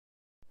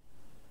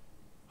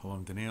Hello,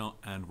 I'm Daniel,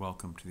 and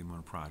welcome to the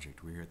Emunah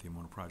Project. We here at the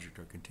Emunah Project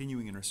are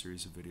continuing in our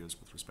series of videos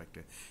with respect to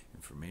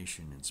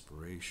information,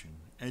 inspiration,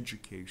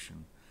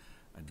 education,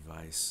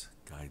 advice,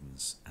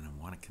 guidance, and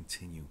I want to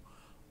continue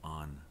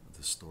on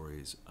the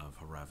stories of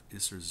Rav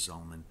Isser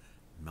Zalman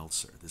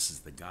Meltzer. This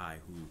is the guy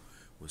who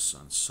was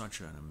on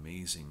such an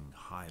amazing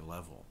high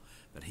level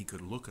that he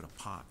could look at a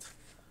pot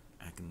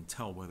and can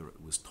tell whether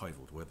it was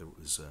toiveled, whether it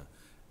was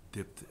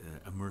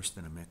immersed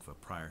in a mikveh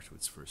prior to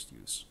its first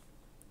use.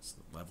 That's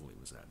the level he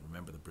was at.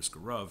 Remember, the Brisker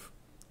Rav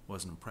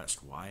wasn't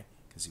impressed. Why?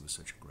 Because he was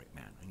such a great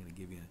man. I'm going to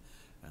give you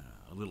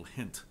a little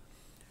hint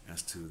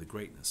as to the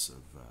greatness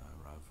of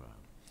Rav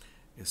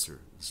Isser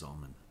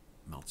Zalman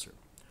Meltzer.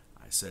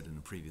 I said in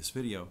the previous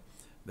video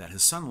that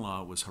his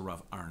son-in-law was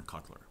Rav Aaron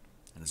Kotler,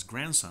 and his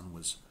grandson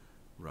was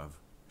Rav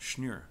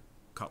Shneur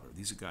Kotler.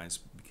 These guys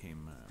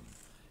became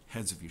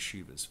heads of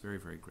yeshivas, very,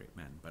 very great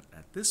men. But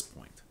at this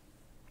point,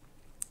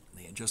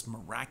 they had just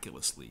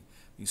miraculously,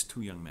 these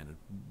two young men had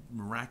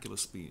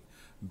miraculously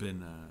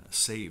been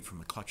saved from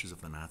the clutches of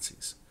the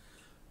Nazis.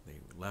 They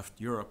left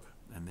Europe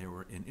and they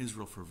were in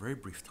Israel for a very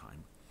brief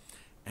time.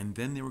 And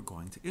then they were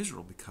going to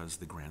Israel because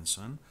the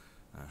grandson,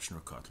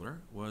 Shneur Kotler,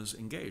 was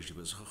engaged. He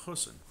was a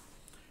chosson.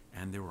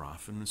 And they were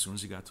off, and as soon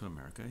as he got to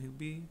America, he'd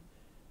be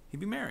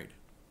married.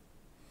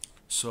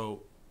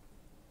 So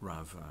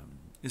Rav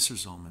Isser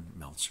Zalman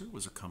Meltzer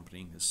was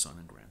accompanying his son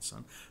and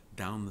grandson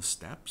down the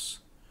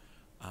steps.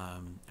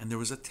 And there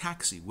was a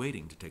taxi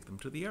waiting to take them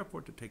to the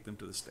airport, to take them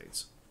to the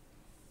States.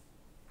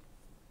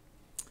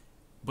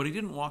 But he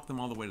didn't walk them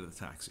all the way to the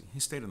taxi. He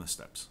stayed on the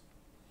steps.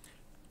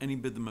 And he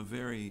bid them a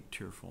very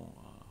tearful,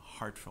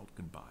 heartfelt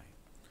goodbye.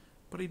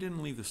 But he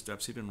didn't leave the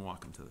steps. He didn't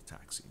walk them to the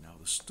taxi. Now,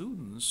 the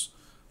students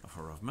of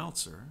Rav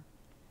Meltzer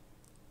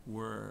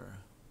were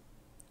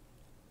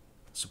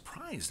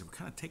surprised. They were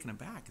kind of taken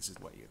aback. He said,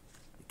 what, you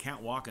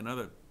can't walk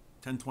another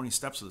 10, 20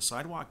 steps of the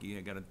sidewalk? You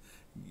got to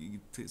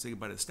say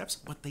goodbye to the steps.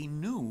 But they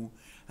knew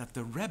that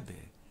the Rebbe,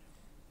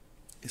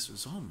 Isser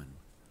Zalman,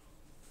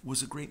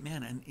 was a great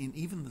man, and in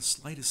even the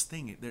slightest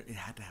thing, it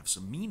had to have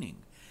some meaning.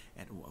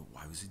 And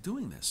why was he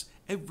doing this?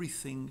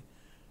 Everything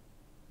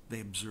they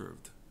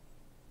observed,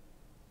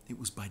 it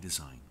was by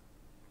design.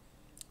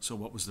 So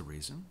what was the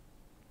reason?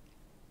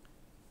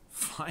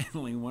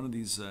 Finally, one of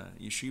these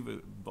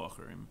yeshiva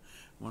bocherim,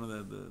 one of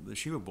the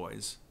yeshiva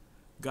boys,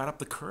 got up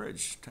the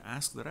courage to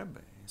ask the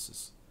Rebbe. He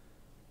says,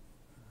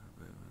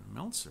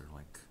 Meltzer,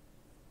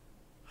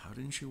 how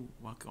didn't you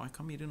walk? Why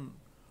come you didn't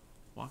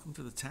walk him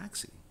to the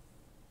taxi?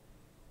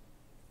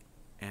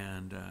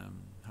 And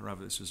Rav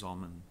Isser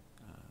Zalman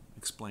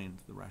explained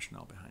the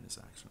rationale behind his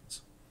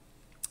actions.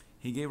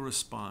 He gave a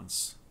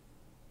response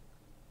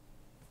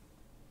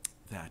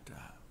that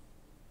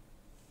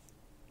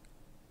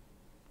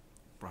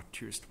brought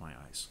tears to my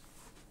eyes,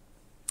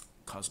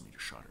 caused me to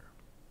shudder.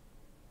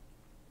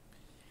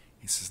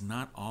 He says,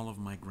 not all of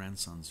my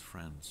grandson's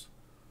friends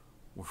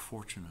were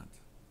fortunate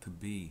to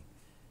be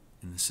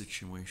in the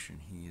situation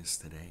he is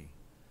today.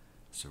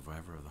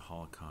 Survivor of the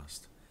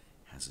Holocaust,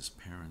 has his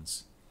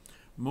parents.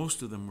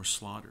 Most of them were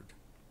slaughtered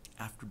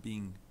after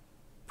being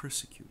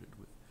persecuted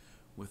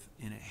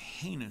in a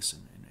heinous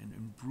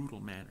and brutal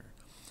manner.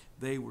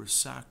 They were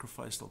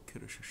sacrificed al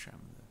Kiddush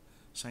Hashem, the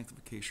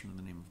sanctification in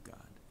the name of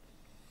God.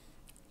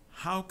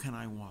 How can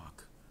I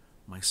walk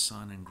my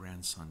son and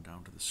grandson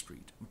down to the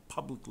street and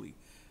publicly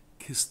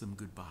kiss them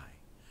goodbye,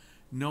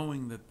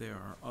 knowing that there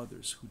are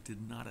others who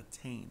did not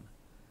attain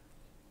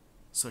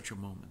such a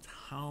moment?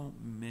 How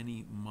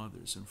many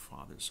mothers and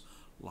fathers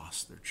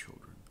lost their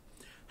children?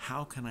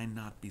 How can I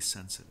not be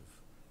sensitive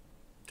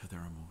to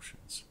their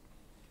emotions?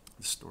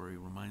 The story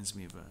reminds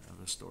me of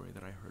a story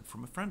that I heard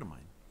from a friend of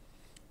mine,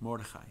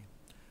 Mordechai,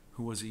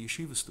 who was a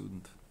yeshiva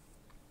student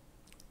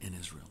in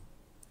Israel.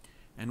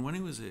 And when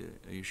he was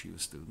a yeshiva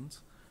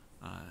student,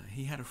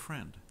 he had a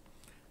friend.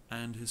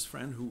 And his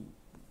friend, who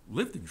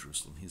lived in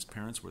Jerusalem, his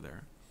parents were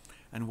there,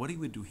 and what he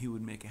would do, he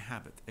would make a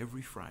habit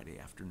every Friday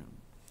afternoon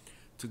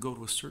to go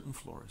to a certain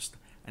florist,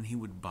 and he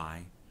would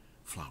buy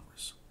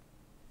flowers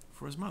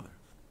for his mother.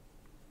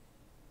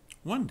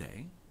 One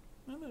day,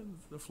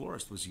 the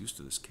florist was used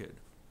to this kid.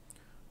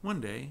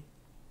 One day,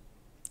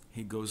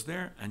 he goes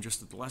there, and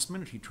just at the last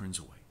minute, he turns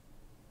away.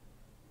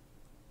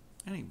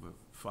 And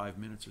 5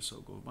 minutes or so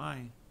go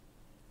by,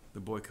 the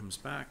boy comes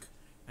back,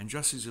 and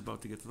just as he's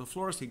about to get to the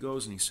florist, he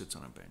goes and he sits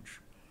on a bench.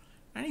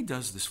 And he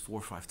does this 4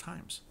 or 5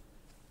 times.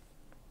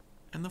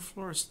 And the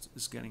florist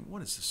is getting,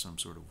 what is this, some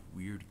sort of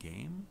weird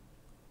game?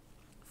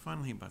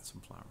 Finally, he bought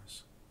some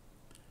flowers.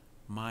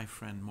 My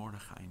friend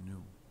Mordechai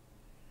knew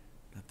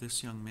that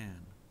this young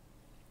man,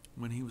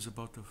 when he was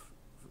about to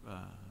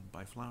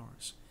buy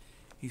flowers,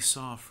 he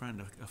saw a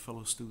friend, a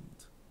fellow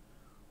student,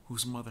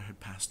 whose mother had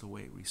passed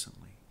away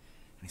recently.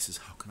 And he says,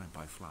 how can I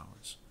buy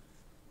flowers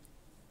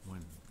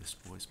when this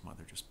boy's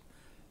mother just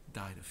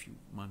died a few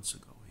months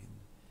ago?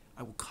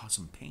 I will cause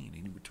him pain,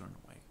 and he would turn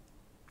away.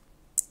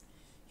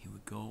 He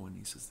would go, and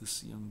he says,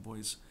 this young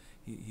boy's,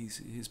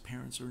 his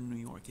parents are in New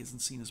York. He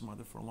hasn't seen his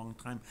mother for a long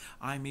time.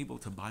 I'm able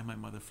to buy my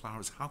mother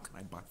flowers. How can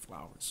I buy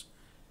flowers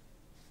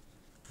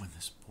when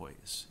this boy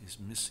is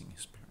missing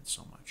his parents? it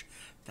so much.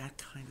 That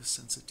kind of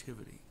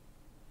sensitivity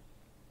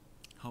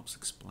helps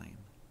explain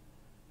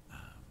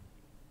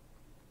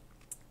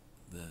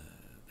the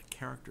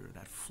character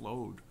that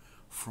flowed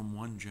from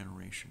one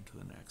generation to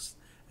the next.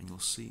 And you'll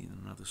see in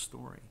another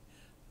story,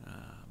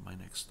 my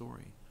next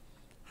story,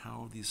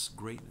 how this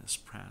greatness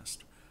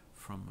passed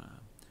from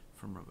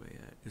Rabbi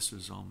Isser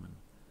Zalman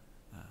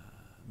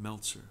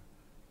Meltzer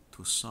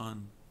to a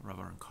son, Rav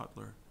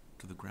Kotler,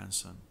 to the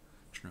grandson,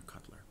 Shneur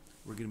Kotler.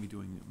 We're going to be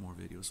doing more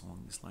videos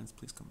along these lines.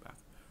 Please come back.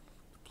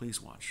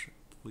 Please watch.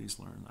 Please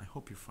learn. I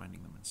hope you're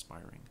finding them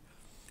inspiring.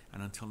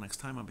 And until next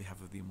time, on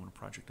behalf of the Emunah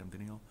Project, I'm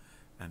Daniel,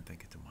 and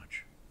thank you too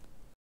much.